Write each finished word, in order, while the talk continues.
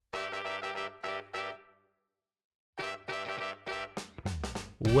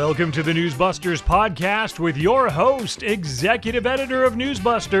Welcome to the Newsbusters podcast with your host, executive editor of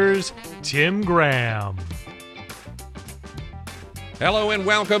Newsbusters, Tim Graham. Hello and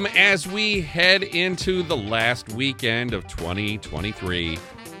welcome as we head into the last weekend of 2023.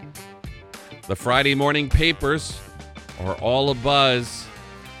 The Friday morning papers are all abuzz.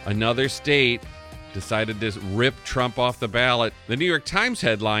 Another state decided to rip Trump off the ballot. The New York Times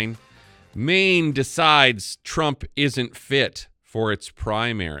headline, Maine decides Trump isn't fit for its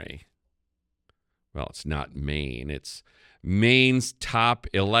primary. Well, it's not Maine. It's Maine's top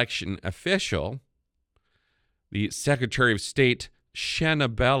election official, the Secretary of State,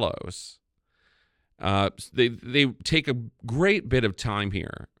 Shenna Bellows. They take a great bit of time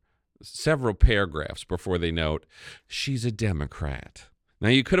here, several paragraphs before they note she's a Democrat. Now,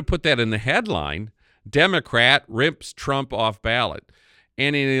 you could have put that in the headline, Democrat rips Trump off ballot,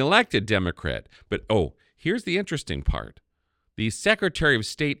 and an elected Democrat. But, here's the interesting part. The Secretary of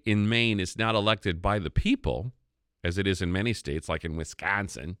State in Maine is not elected by the people, as it is in many states, like in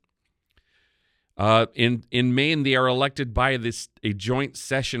Wisconsin. In Maine, they are elected by a joint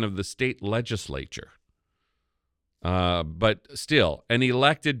session of the state legislature. But still, an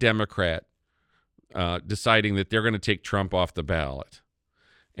elected Democrat deciding that they're going to take Trump off the ballot.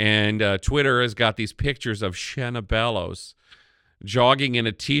 And Twitter has got these pictures of Shenna Bellows jogging in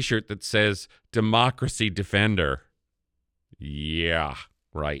a T-shirt that says, Democracy Defender. Yeah,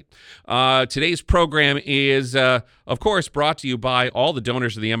 right. Today's program is, of course, brought to you by all the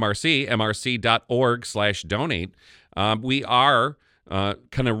donors of the MRC, mrc.org/donate. We are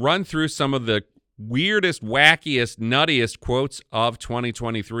kind of run through some of the weirdest, wackiest, nuttiest quotes of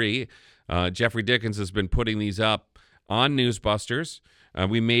 2023. Jeffrey Dickens has been putting these up on Newsbusters.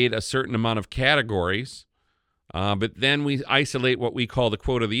 We made a certain amount of categories, but then we isolate what we call the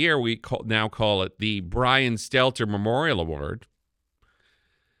quote of the year. We now call it the Brian Stelter Memorial Award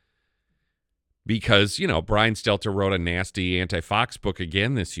because, Brian Stelter wrote a nasty anti-Fox book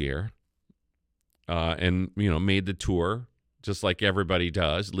again this year and, made the tour just like everybody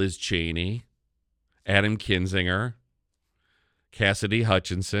does. Liz Cheney, Adam Kinzinger, Cassidy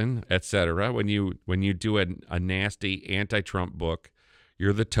Hutchinson, etc. When you do a nasty anti-Trump book,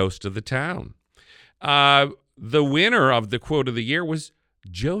 you're the toast of the town. The winner of the quote of the year was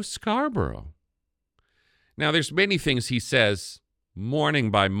Joe Scarborough. Now, there's many things he says morning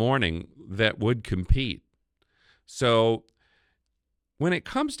by morning that would compete. So when it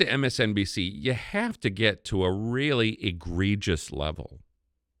comes to MSNBC, you have to get to a really egregious level.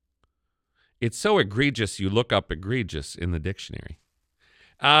 It's so egregious, you look up egregious in the dictionary.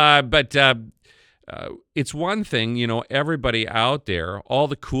 But it's one thing, everybody out there, all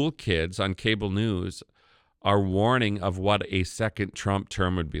the cool kids on cable news are warning of what a second Trump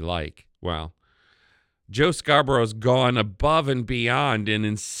term would be like. Well, Joe Scarborough's gone above and beyond in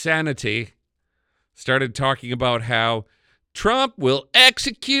insanity, started talking about how Trump will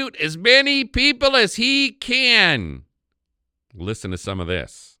execute as many people as he can. Listen to some of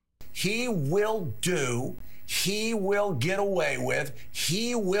this. He will get away with,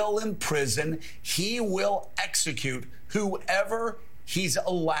 he will imprison, he will execute whoever he's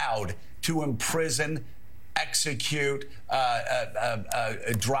allowed to imprison, execute,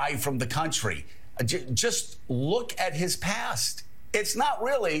 drive from the country. Just look at his past. It's not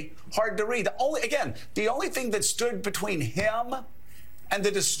really hard to read. The only thing that stood between him and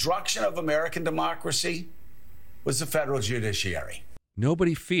the destruction of American democracy was the federal judiciary.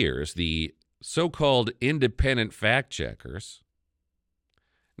 Nobody fears the so-called independent fact-checkers.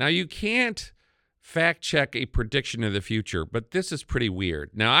 Now, you can't fact-check a prediction of the future, but this is pretty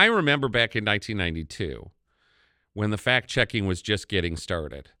weird. Now, I remember back in 1992 when the fact-checking was just getting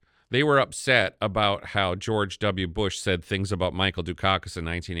started. They were upset about how George W. Bush said things about Michael Dukakis in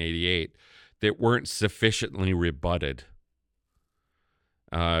 1988 that weren't sufficiently rebutted.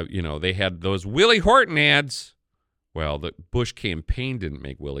 They had those Willie Horton ads. Well, the Bush campaign didn't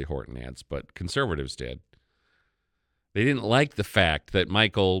make Willie Horton ads, but conservatives did. They didn't like the fact that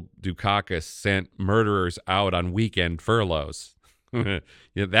Michael Dukakis sent murderers out on weekend furloughs.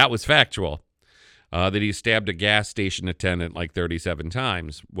 That was factual. That he stabbed a gas station attendant like 37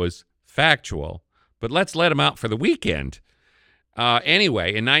 times was factual. But let's let him out for the weekend.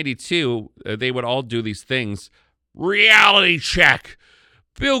 Anyway, in 92, they would all do these things. Reality check.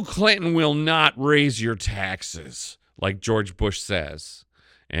 Bill Clinton will not raise your taxes, like George Bush says.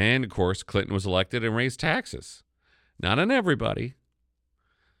 And, of course, Clinton was elected and raised taxes. Not on everybody,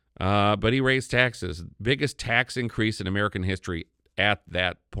 but he raised taxes. Biggest tax increase in American history at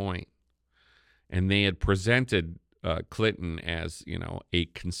that point. And they had presented Clinton as, a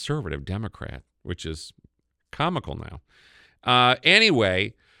conservative Democrat, which is comical now.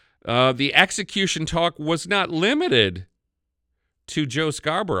 Anyway, the execution talk was not limited to Joe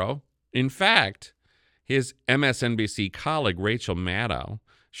Scarborough. In fact, his MSNBC colleague, Rachel Maddow,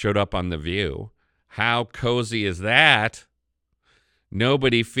 showed up on The View. How cozy is that?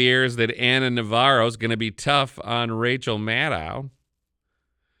 Nobody fears that Ana Navarro's going to be tough on Rachel Maddow.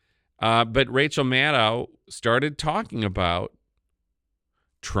 But Rachel Maddow started talking about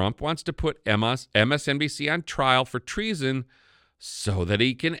Trump wants to put MSNBC on trial for treason so that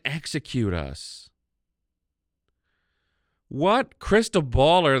he can execute us. What crystal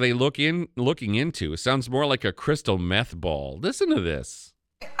ball are they looking into? It sounds more like a crystal meth ball. Listen to this.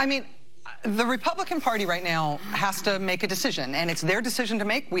 I mean, the Republican Party right now has to make a decision, and it's their decision to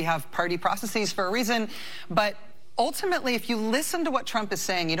make. We have party processes for a reason. But ultimately, if you listen to what Trump is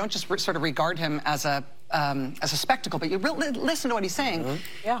saying, you don't just sort of regard him as a spectacle, but you really listen to what he's saying. Mm-hmm.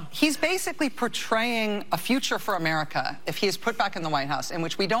 Yeah. He's basically portraying a future for America if he is put back in the White House in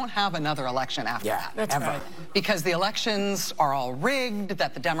which we don't have another election after that. That's right. Because the elections are all rigged,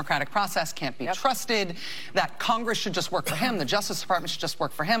 that the democratic process can't be trusted, that Congress should just work for him, the Justice Department should just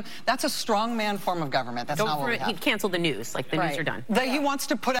work for him. That's a strongman form of government. That's not what we have. He'd cancel the news, like the news are done. He wants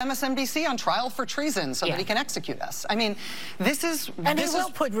to put MSNBC on trial for treason so that he can execute us. I mean, this is... And he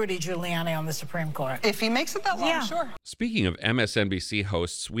will put Rudy Giuliani on the Supreme Court. If he makes it that long, sure. Speaking of MSNBC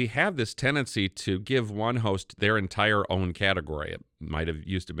hosts, we have this tendency to give one host their entire own category. It might have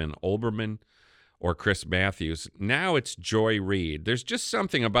used to have been Olbermann or Chris Matthews. Now it's Joy Reid. There's just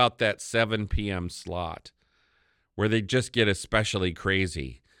something about that 7 p.m. slot where they just get especially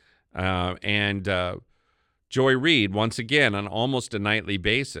crazy. Joy Reid, once again, on almost a nightly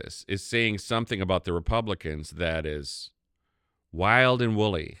basis, is saying something about the Republicans that is wild and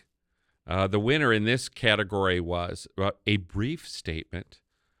woolly. The winner in this category was a brief statement.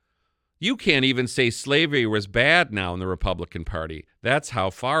 You can't even say slavery was bad now in the Republican Party. That's how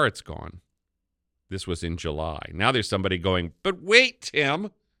far it's gone. This was in July. Now there's somebody going, but wait,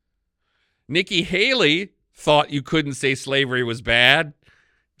 Tim. Nikki Haley thought you couldn't say slavery was bad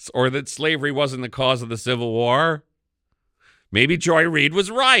or that slavery wasn't the cause of the Civil War. Maybe Joy Reid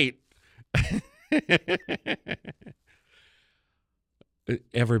was right.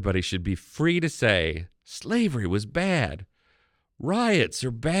 Everybody should be free to say slavery was bad. Riots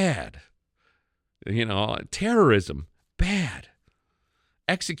are bad. You know, terrorism, bad.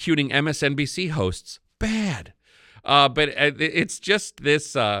 Executing MSNBC hosts, bad. But it's just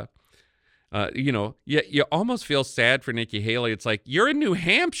this, you almost feel sad for Nikki Haley. It's like, you're in New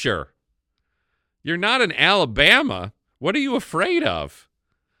Hampshire. You're not in Alabama. What are you afraid of?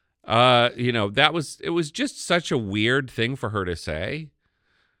 It was just such a weird thing for her to say.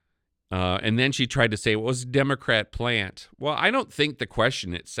 And then she tried to say, well, it was a Democrat plant. Well, I don't think the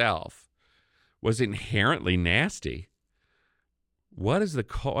question itself was inherently nasty. What is the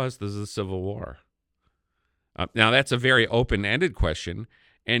cause of the Civil War? Now, that's a very open-ended question,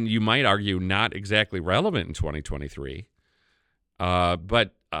 and you might argue not exactly relevant in 2023.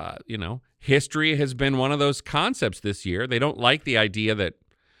 But history has been one of those concepts this year. They don't like the idea that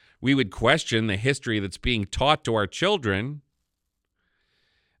we would question the history that's being taught to our children.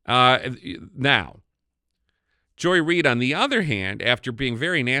 Now, Joy Reid, on the other hand, after being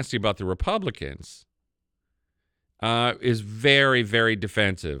very nasty about the Republicans, is very, very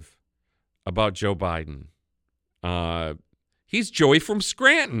defensive about Joe Biden. He's Joey from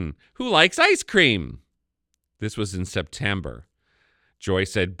Scranton, who likes ice cream. This was in September. Joy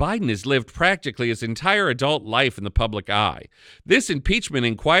said, Biden has lived practically his entire adult life in the public eye. This impeachment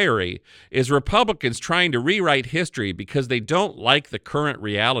inquiry is Republicans trying to rewrite history because they don't like the current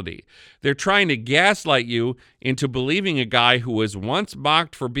reality. They're trying to gaslight you into believing a guy who was once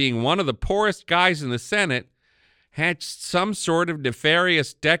mocked for being one of the poorest guys in the Senate hatched some sort of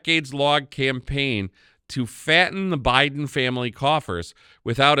nefarious decades-long campaign to fatten the Biden family coffers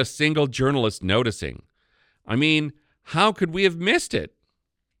without a single journalist noticing. I mean, how could we have missed it?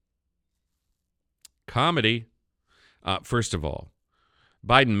 Comedy. First of all,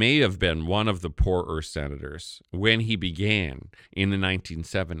 Biden may have been one of the poorer senators when he began in the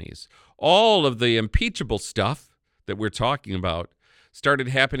 1970s. All of the impeachable stuff that we're talking about started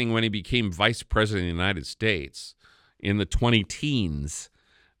happening when he became vice president of the United States in the 20-teens.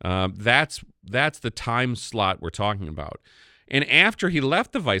 That's the time slot we're talking about. And after he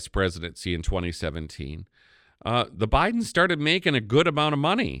left the vice presidency in 2017, the Bidens started making a good amount of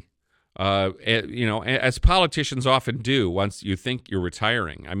money, as politicians often do once you think you're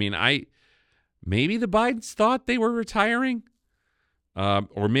retiring. I mean, maybe the Bidens thought they were retiring,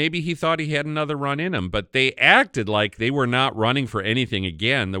 Or maybe he thought he had another run in him, but they acted like they were not running for anything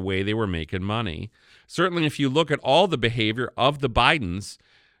again the way they were making money. Certainly, if you look at all the behavior of the Bidens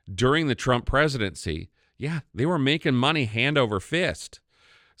during the Trump presidency, yeah, they were making money hand over fist.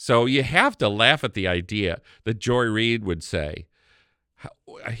 So you have to laugh at the idea that Joy Reid would say,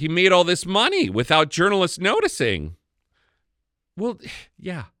 he made all this money without journalists noticing. Well,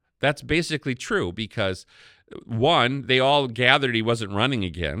 yeah, that's basically true because, one, they all gathered he wasn't running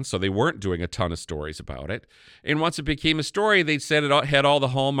again, so they weren't doing a ton of stories about it. And once it became a story, they said it had all the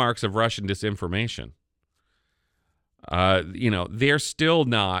hallmarks of Russian disinformation. They're still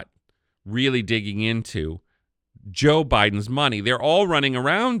not really digging into Joe Biden's money. They're all running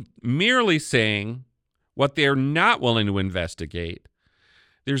around merely saying what they're not willing to investigate.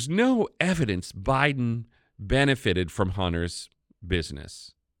 There's no evidence Biden benefited from Hunter's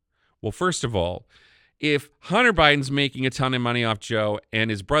business. Well, first of all, if Hunter Biden's making a ton of money off Joe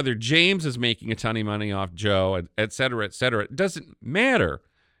and his brother James is making a ton of money off Joe, et cetera, it doesn't matter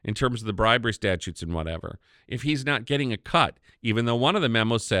in terms of the bribery statutes and whatever if he's not getting a cut, even though one of the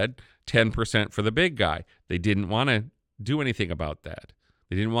memos said 10% for the big guy. They didn't want to do anything about that.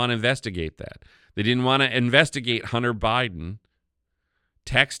 They didn't want to investigate that. They didn't want to investigate Hunter Biden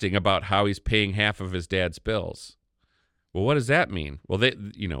texting about how he's paying half of his dad's bills. Well, what does that mean? Well,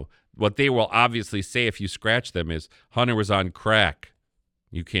 what they will obviously say if you scratch them is Hunter was on crack.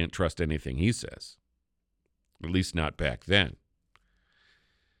 You can't trust anything he says, at least not back then.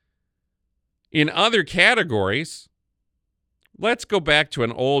 In other categories, let's go back to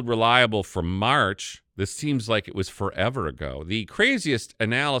an old reliable from March. This seems like it was forever ago. The craziest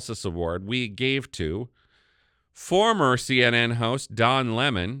analysis award we gave to former CNN host Don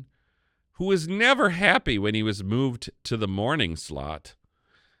Lemon, who was never happy when he was moved to the morning slot.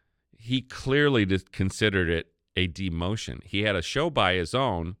 He clearly considered it a demotion. He had a show by his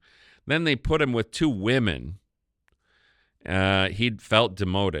own. Then they put him with two women. He'd felt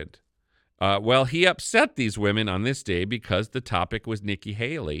demoted. Well, he upset these women on this day because the topic was Nikki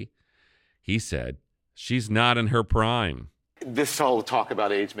Haley. He said, she's not in her prime. This whole talk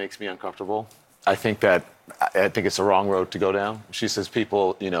about age makes me uncomfortable. I think it's the wrong road to go down. She says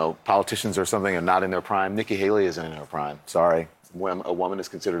people, politicians or something are not in their prime. Nikki Haley isn't in her prime. Sorry. When a woman is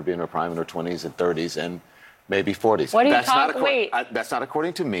considered to be in her prime in her 20s and 30s and maybe 40s. What are you talking? Wait. That's not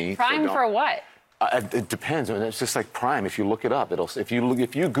according to me. Prime for what? It depends. I mean, it's just like prime. If you look it up, if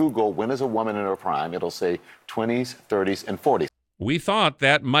you Google when is a woman in her prime, it'll say 20s, 30s, and 40s. We thought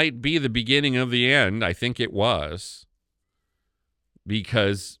that might be the beginning of the end. I think it was.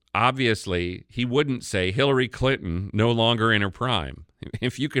 Because obviously he wouldn't say Hillary Clinton no longer in her prime.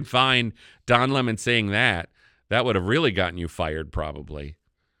 If you could find Don Lemon saying that would have really gotten you fired probably.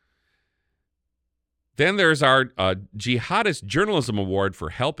 Then there's our Jihadist Journalism Award for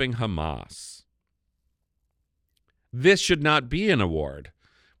helping Hamas. This should not be an award.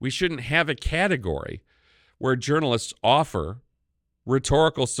 We shouldn't have a category where journalists offer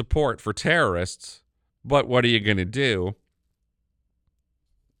rhetorical support for terrorists, but what are you going to do?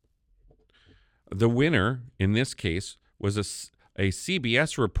 The winner, in this case, was a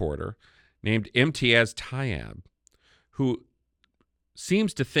CBS reporter named Imtiaz Tayyab, who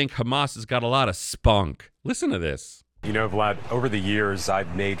seems to think Hamas has got a lot of spunk. Listen to this. Vlad, over the years,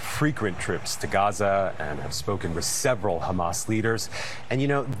 I've made frequent trips to Gaza and have spoken with several Hamas leaders. And,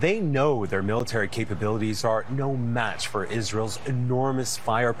 they know their military capabilities are no match for Israel's enormous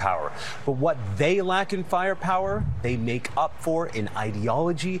firepower. But what they lack in firepower, they make up for in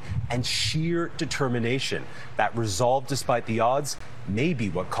ideology and sheer determination. That resolve despite the odds may be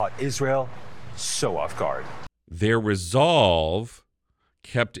what caught Israel so off guard. Their resolve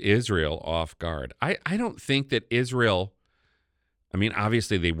kept Israel off guard. I don't think that Israel,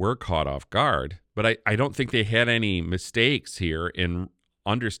 obviously they were caught off guard, but I don't think they had any mistakes here in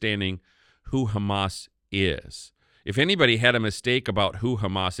understanding who Hamas is. If anybody had a mistake about who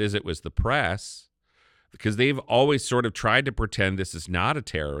Hamas is, it was the press, because they've always sort of tried to pretend this is not a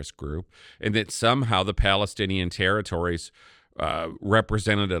terrorist group and that somehow the Palestinian territories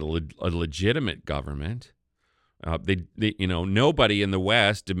represented a legitimate government. Nobody in the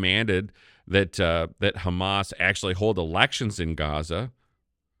West demanded that Hamas actually hold elections in Gaza.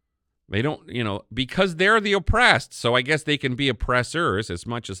 They don't, because they're the oppressed. So I guess they can be oppressors as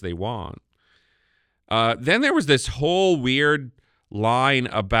much as they want. Then there was this whole weird line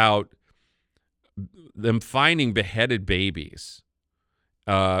about them finding beheaded babies.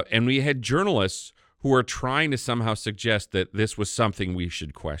 And we had journalists who were trying to somehow suggest that this was something we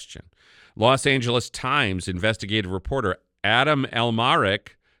should question. Los Angeles Times investigative reporter Adam Elmarek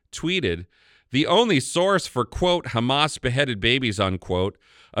tweeted The only source for, quote, Hamas beheaded babies, unquote,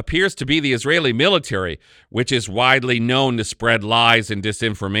 appears to be the Israeli military, which is widely known to spread lies and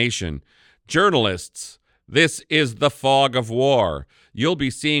disinformation. Journalists, this is the fog of war. You'll be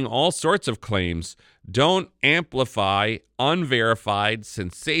seeing all sorts of claims. Don't amplify unverified,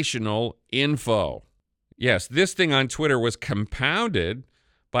 sensational info. Yes, this thing on Twitter was compounded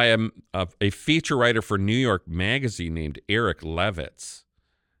by a feature writer for New York Magazine named Eric Levitz.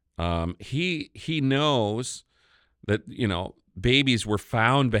 He knows that, babies were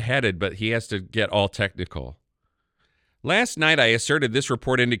found beheaded, but he has to get all technical. Last night, I asserted this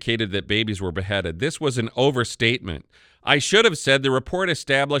report indicated that babies were beheaded. This was an overstatement. I should have said the report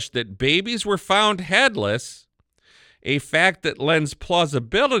established that babies were found headless, a fact that lends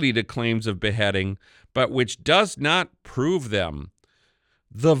plausibility to claims of beheading, but which does not prove them.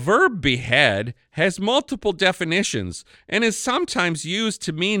 The verb behead has multiple definitions and is sometimes used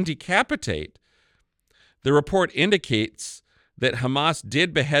to mean decapitate. The report indicates that Hamas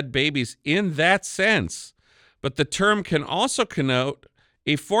did behead babies in that sense, but the term can also connote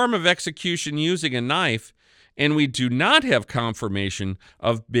a form of execution using a knife, and we do not have confirmation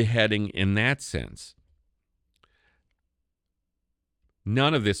of beheading in that sense.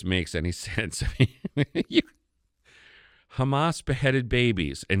 None of this makes any sense. Hamas beheaded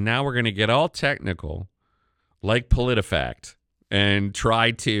babies, and now we're going to get all technical, like PolitiFact, and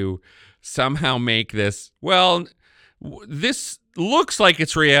try to somehow make this, well, this looks like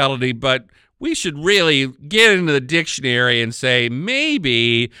it's reality, but we should really get into the dictionary and say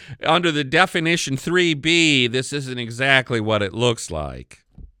maybe under the definition 3B, this isn't exactly what it looks like.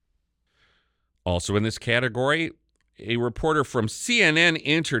 Also in this category, a reporter from CNN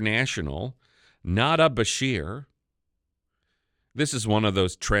International, Nada Bashir. This is one of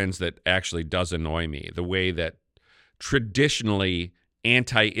those trends that actually does annoy me, the way that traditionally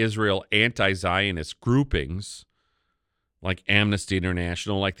anti-Israel, anti-Zionist groupings like Amnesty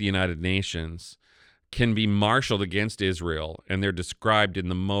International, like the United Nations, can be marshaled against Israel, and they're described in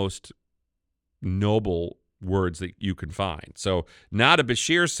the most noble words that you can find. So Nada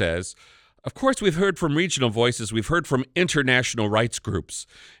Bashir says, of course, we've heard from regional voices, we've heard from international rights groups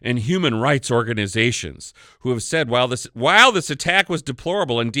and human rights organizations who have said while this attack was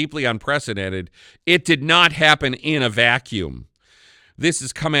deplorable and deeply unprecedented, it did not happen in a vacuum. This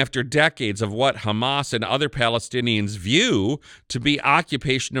has come after decades of what Hamas and other Palestinians view to be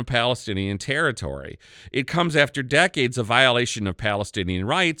occupation of Palestinian territory. It comes after decades of violation of Palestinian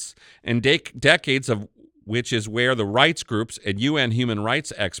rights and decades of which is where the rights groups and UN human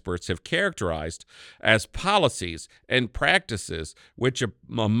rights experts have characterized as policies and practices which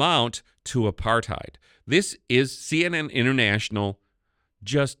amount to apartheid. This is CNN International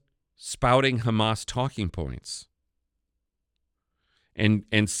just spouting Hamas talking points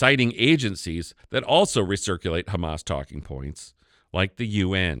and citing agencies that also recirculate Hamas talking points, like the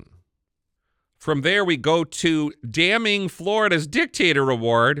UN. From there, we go to damning Florida's dictator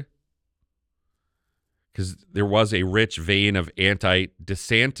award, because there was a rich vein of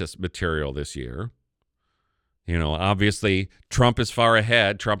anti-DeSantis material this year. Obviously, Trump is far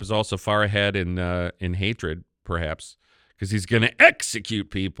ahead. Trump is also far ahead in hatred, perhaps, because he's going to execute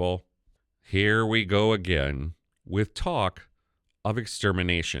people. Here we go again with talk of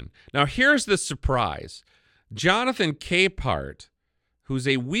extermination. Now, here's the surprise. Jonathan Capehart, who's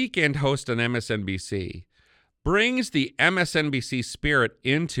a weekend host on MSNBC, brings the MSNBC spirit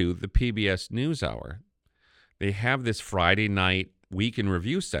into the PBS NewsHour. They have this Friday night week in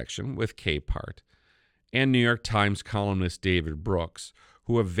review section with Capehart and New York Times columnist David Brooks,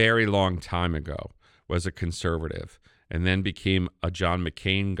 who a very long time ago was a conservative and then became a John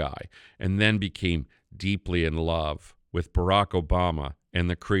McCain guy and then became deeply in love with Barack Obama and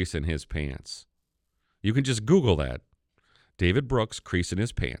the crease in his pants. You can just Google that. David Brooks, crease in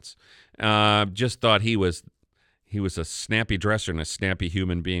his pants. Just thought he was a snappy dresser and a snappy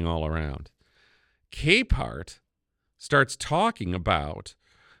human being all around. Capehart starts talking about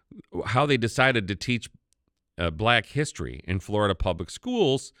how they decided to teach black history in Florida public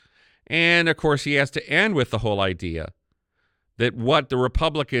schools. And, of course, he has to end with the whole idea that what the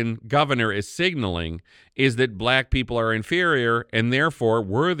Republican governor is signaling is that black people are inferior and therefore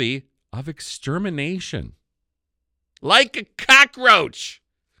worthy of extermination. Like a cockroach.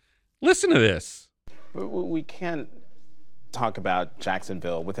 Listen to this. We can't talk about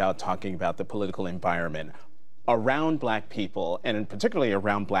Jacksonville without talking about the political environment around black people, and particularly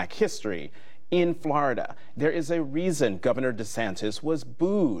around black history in Florida. There is a reason Governor DeSantis was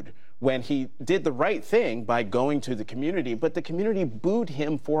booed when he did the right thing by going to the community, but the community booed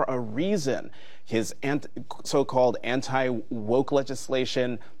him for a reason. his so-called anti-woke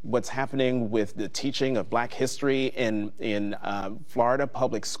legislation, what's happening with the teaching of Black history in Florida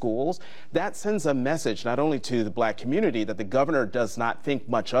public schools, that sends a message not only to the Black community that the governor does not think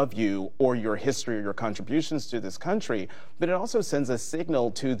much of you or your history or your contributions to this country, but it also sends a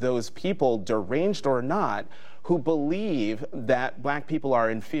signal to those people, deranged or not, who believe that Black people are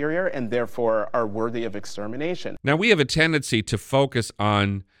inferior and therefore are worthy of extermination. Now, we have a tendency to focus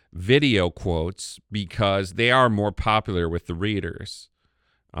on video quotes because they are more popular with the readers.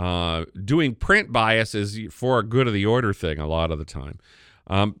 Doing print bias is for a good of the order thing a lot of the time.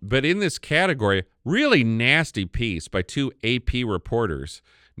 But in this category, really nasty piece by two AP reporters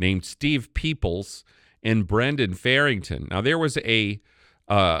named Steve Peoples and Brendan Farrington. Now, there was a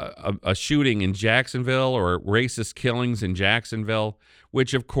shooting in Jacksonville, or racist killings in Jacksonville,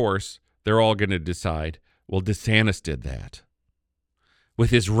 which, of course, they're all going to decide, well, DeSantis did that with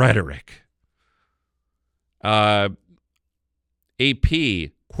his rhetoric. AP,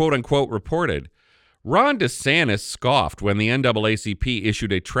 quote-unquote, reported, Ron DeSantis scoffed when the NAACP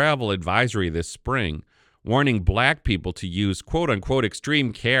issued a travel advisory this spring, warning Black people to use, quote-unquote,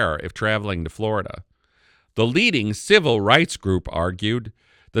 extreme care if traveling to Florida. The leading civil rights group argued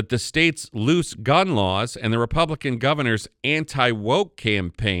that the state's loose gun laws and the Republican governor's anti-woke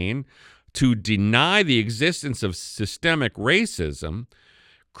campaign to deny the existence of systemic racism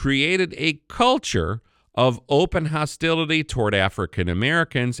created a culture of open hostility toward African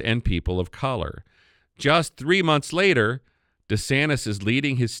Americans and people of color. Just 3 months later, DeSantis is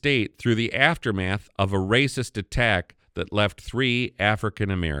leading his state through the aftermath of a racist attack that left 3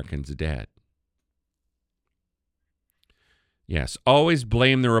 African Americans dead. Yes, always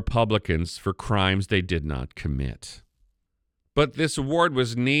blame the Republicans for crimes they did not commit. But this award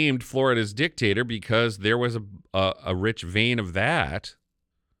was named Florida's dictator because there was a rich vein of that.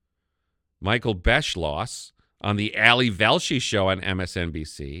 Michael Beschloss on the Ali Velshi show on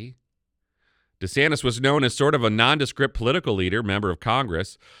MSNBC. DeSantis was known as sort of a nondescript political leader, member of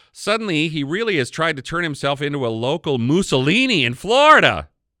Congress. Suddenly, he really has tried to turn himself into a local Mussolini in Florida.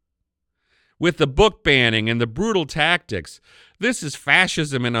 With the book banning and the brutal tactics, this is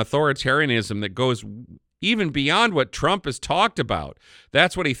fascism and authoritarianism that goes even beyond what Trump has talked about.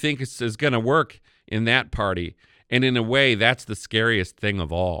 That's what he thinks is going to work in that party. And in a way, that's the scariest thing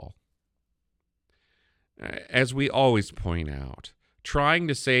of all. As we always point out, trying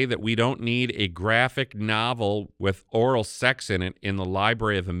to say that we don't need a graphic novel with oral sex in it in the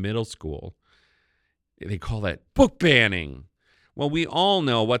library of a middle school, they call that book banning. Well, we all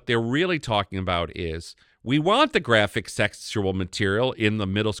know what they're really talking about is we want the graphic sexual material in the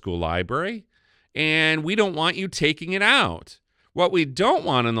middle school library, and we don't want you taking it out. What we don't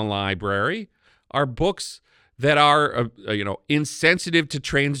want in the library are books that are, insensitive to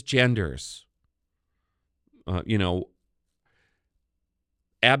transgenders.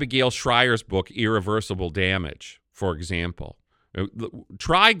 Abigail Schreier's book, Irreversible Damage, for example.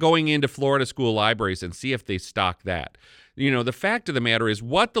 Try going into Florida school libraries and see if they stock that. The fact of the matter is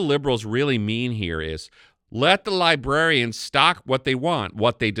what the liberals really mean here is let the librarians stock what they want,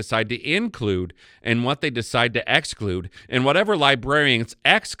 what they decide to include, and what they decide to exclude. And whatever librarians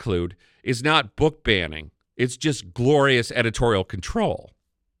exclude is not book banning. It's just glorious editorial control.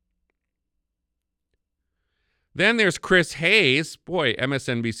 Then there's Chris Hayes. Boy,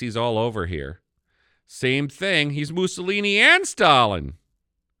 MSNBC's all over here. Same thing. He's Mussolini and Stalin.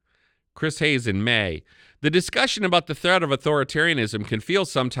 Chris Hayes in May. The discussion about the threat of authoritarianism can feel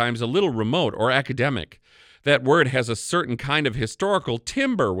sometimes a little remote or academic. That word has a certain kind of historical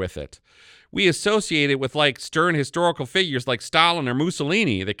timbre with it. We associate it with stern historical figures like Stalin or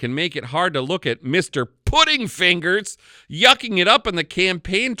Mussolini that can make it hard to look at Mr. Pudding Fingers yucking it up on the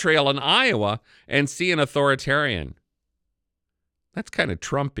campaign trail in Iowa and see an authoritarian. That's kind of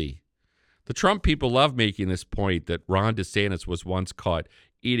Trumpy. The Trump people love making this point that Ron DeSantis was once caught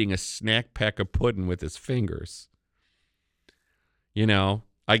eating a snack pack of pudding with his fingers.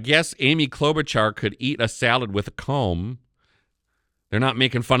 I guess Amy Klobuchar could eat a salad with a comb. They're not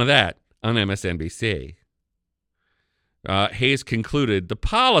making fun of that on MSNBC. Hayes concluded, the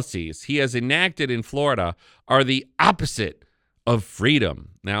policies he has enacted in Florida are the opposite of freedom.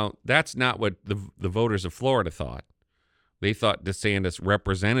 Now, that's not what the voters of Florida thought. They thought DeSantis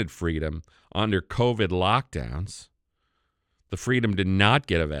represented freedom under COVID lockdowns. The freedom to not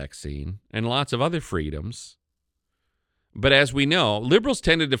get a vaccine, and lots of other freedoms. But as we know, liberals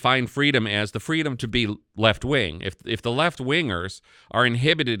tend to define freedom as the freedom to be left-wing. If the left-wingers are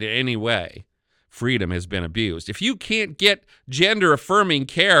inhibited in any way, freedom has been abused. If you can't get gender-affirming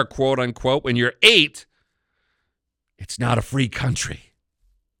care, quote-unquote, when you're 8, it's not a free country.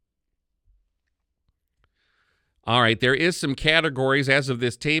 All right, there is some categories as of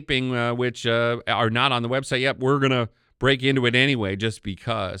this taping which are not on the website yet. We're going to break into it anyway just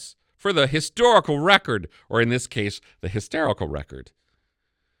because. For the historical record, or in this case, the hysterical record.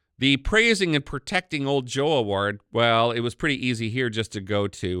 The Praising and Protecting Old Joe Award, well, it was pretty easy here just to go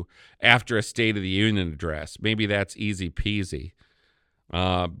to after a State of the Union address. Maybe that's easy peasy.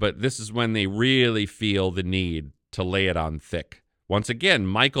 But this is when they really feel the need to lay it on thick. Once again,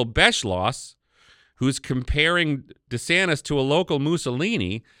 Michael Beschloss, who's comparing DeSantis to a local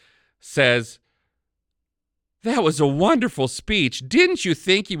Mussolini, says, "That was a wonderful speech. Didn't you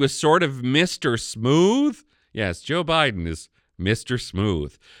think he was sort of Mr. Smooth?" Yes, Joe Biden is Mr.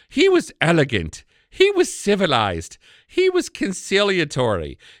 Smooth. "He was elegant. He was civilized. He was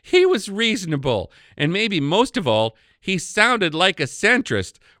conciliatory. He was reasonable. And maybe most of all, he sounded like a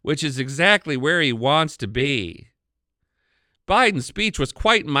centrist, which is exactly where he wants to be." Biden's speech was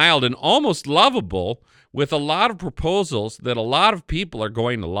quite mild and almost lovable, with a lot of proposals that a lot of people are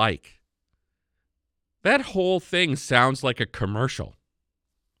going to like. That whole thing sounds like a commercial.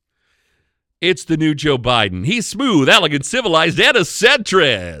 It's the new Joe Biden. He's smooth, elegant, civilized, and a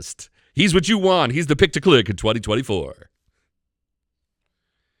centrist. He's what you want. He's the pick to click in 2024.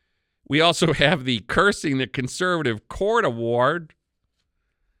 We also have the Cursing the Conservative Court Award.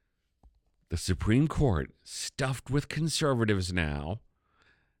 The Supreme Court stuffed with conservatives now.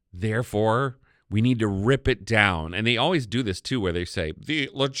 Therefore, we need to rip it down. And they always do this, too, where they say, the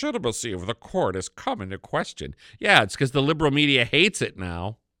legitimacy of the court has come into question. Yeah, it's because the liberal media hates it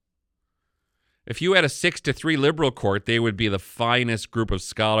now. If you had a 6-3 liberal court, they would be the finest group of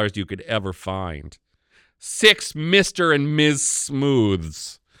scholars you could ever find. 6 Mr. and Ms.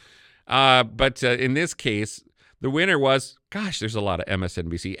 Smooths. But in this case, the winner was, gosh, there's a lot of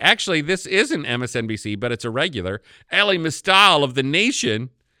MSNBC. Actually, this isn't MSNBC, but it's a regular. Elie Mystal of The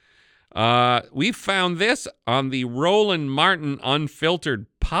Nation. We found this on the Roland Martin Unfiltered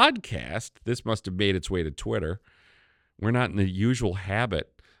podcast. This must have made its way to Twitter. We're not in the usual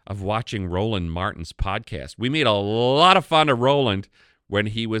habit of watching Roland Martin's podcast. We made a lot of fun of Roland when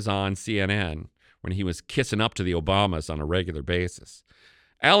he was on CNN, when he was kissing up to the Obamas on a regular basis.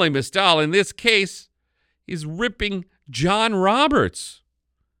 Elie Mystal, in this case, is ripping John Roberts.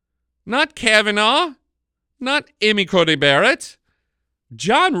 Not Kavanaugh, not Amy Coney Barrett.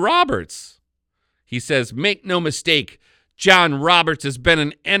 John Roberts. He says, make no mistake, John Roberts has been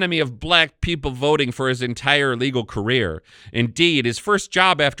an enemy of black people voting for his entire legal career. Indeed, his first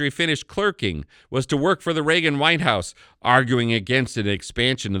job after he finished clerking was to work for the Reagan White House, arguing against an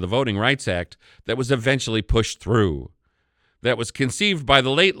expansion of the Voting Rights Act that was eventually pushed through. That was conceived by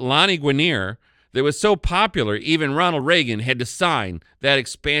the late Lonnie Guinier, that was so popular even Ronald Reagan had to sign that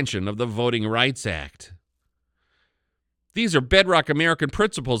expansion of the Voting Rights Act. These are bedrock American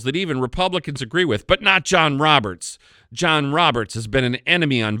principles that even Republicans agree with, but not John Roberts. John Roberts has been an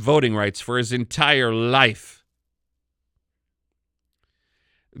enemy on voting rights for his entire life.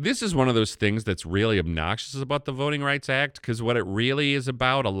 This is one of those things that's really obnoxious about the Voting Rights Act, because what it really is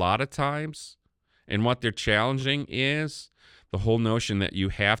about a lot of times, and what they're challenging, is the whole notion that you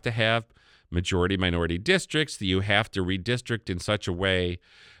have to have majority-minority districts, that you have to redistrict in such a way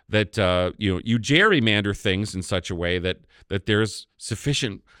that you gerrymander things in such a way that there's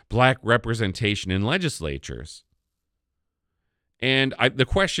sufficient black representation in legislatures. And the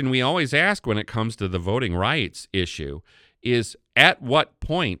question we always ask when it comes to the voting rights issue is, at what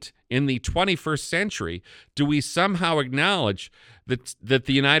point in the 21st century do we somehow acknowledge that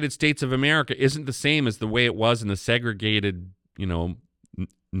the United States of America isn't the same as the way it was in the segregated,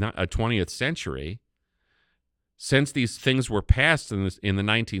 not a 20th century? Since these things were passed in the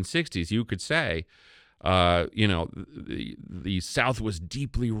 1960s, you could say, the South was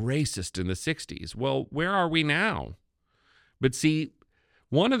deeply racist in the 60s. Well, where are we now? But see,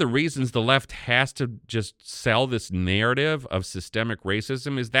 one of the reasons the left has to just sell this narrative of systemic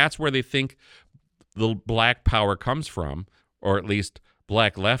racism is that's where they think the black power comes from, or at least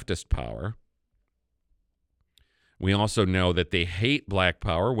black leftist power. We also know that they hate black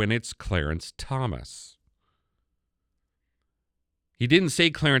power when it's Clarence Thomas. He didn't say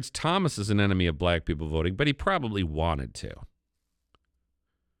Clarence Thomas is an enemy of black people voting, but he probably wanted to.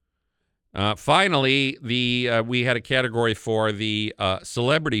 Finally, we had a category for the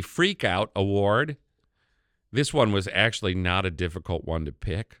Celebrity Freakout Award. This one was actually not a difficult one to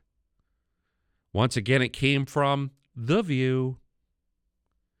pick. Once again, it came from The View,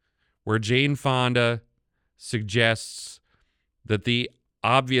 where Jane Fonda suggests that the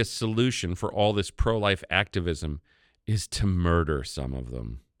obvious solution for all this pro-life activism is to murder some of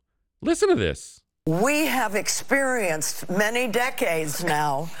them. Listen to this. We have experienced many decades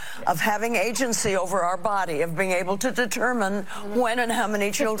now of having agency over our body, of being able to determine when and how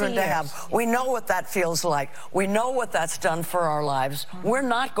many children to have. We know what that feels like. We know what that's done for our lives. We're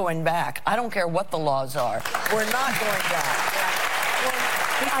not going back. I don't care what the laws are. We're not going back.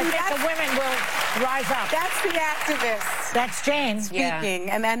 I think the women will rise up. That's the activist. That's Jane speaking,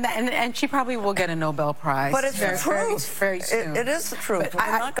 and she probably will get a Nobel Prize. But it's the truth. Very soon. It is the truth.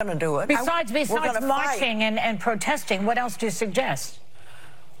 We're not going to do it. Besides marching and protesting, what else do you suggest?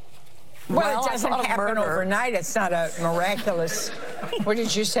 Well, it doesn't happen overnight. It's not a miraculous. What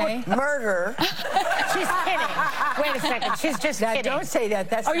did you say? Murder. She's kidding. Wait a second. She's just kidding. Don't say that.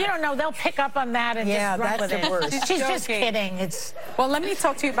 That's you don't know. They'll pick up on that and just run with it. Worst. She's just kidding. Well, let me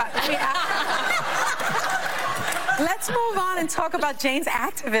talk to you about. Let's move on and talk about Jane's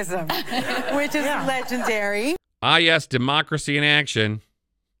activism, which is legendary. Ah, yes, democracy in action.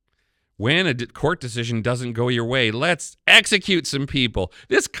 When a court decision doesn't go your way, let's execute some people.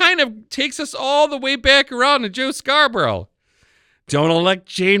 This kind of takes us all the way back around to Joe Scarborough. Don't elect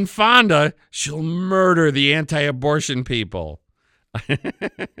Jane Fonda. She'll murder the anti-abortion people.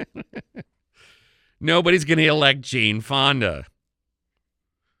 Nobody's going to elect Jane Fonda.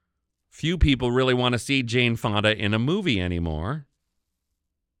 Few people really want to see Jane Fonda in a movie anymore.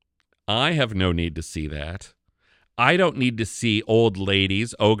 I have no need to see that. I don't need to see old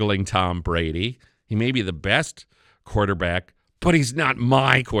ladies ogling Tom Brady. He may be the best quarterback, but he's not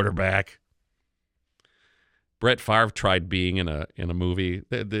my quarterback. Brett Favre tried being in a movie.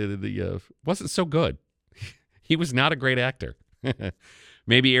 Wasn't so good. He was not a great actor.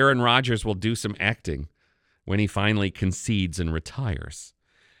 Maybe Aaron Rodgers will do some acting when he finally concedes and retires.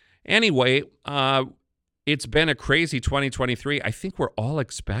 Anyway, it's been a crazy 2023. I think we're all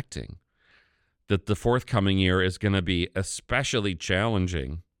expecting that the forthcoming year is going to be especially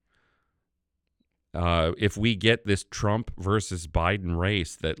challenging if we get this Trump versus Biden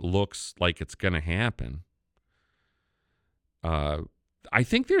race that looks like it's going to happen. I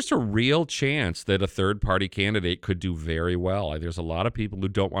think there's a real chance that a third-party candidate could do very well. There's a lot of people who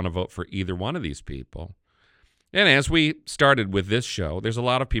don't want to vote for either one of these people. And as we started with this show, there's a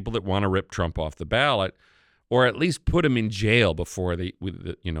lot of people that want to rip Trump off the ballot, or at least put him in jail before the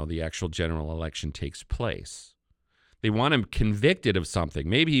actual general election takes place. They want him convicted of something.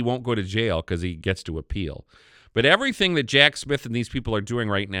 Maybe he won't go to jail because he gets to appeal. But everything that Jack Smith and these people are doing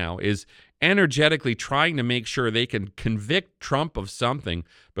right now is energetically trying to make sure they can convict Trump of something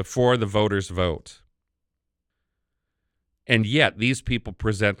before the voters vote. And yet, these people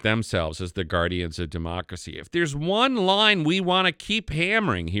present themselves as the guardians of democracy. If there's one line we want to keep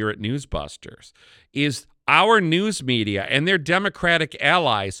hammering here at Newsbusters, is our news media and their Democratic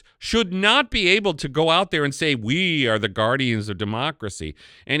allies should not be able to go out there and say, we are the guardians of democracy,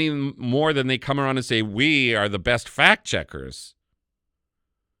 any more than they come around and say, we are the best fact checkers.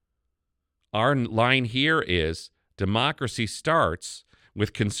 Our line here is, democracy starts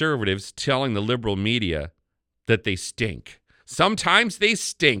with conservatives telling the liberal media that they stink. Sometimes they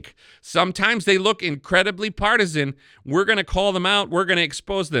stink. Sometimes they look incredibly partisan. We're going to call them out. We're going to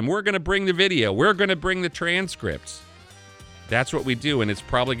expose them. We're going to bring the video. We're going to bring the transcripts. That's what we do, and it's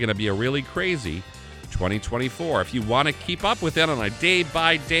probably going to be a really crazy 2024. If you want to keep up with it on a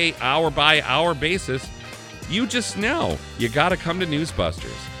day-by-day, hour-by-hour basis, you just know you got to come to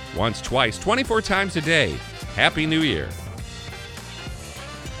Newsbusters. Once, twice, 24 times a day. Happy New Year.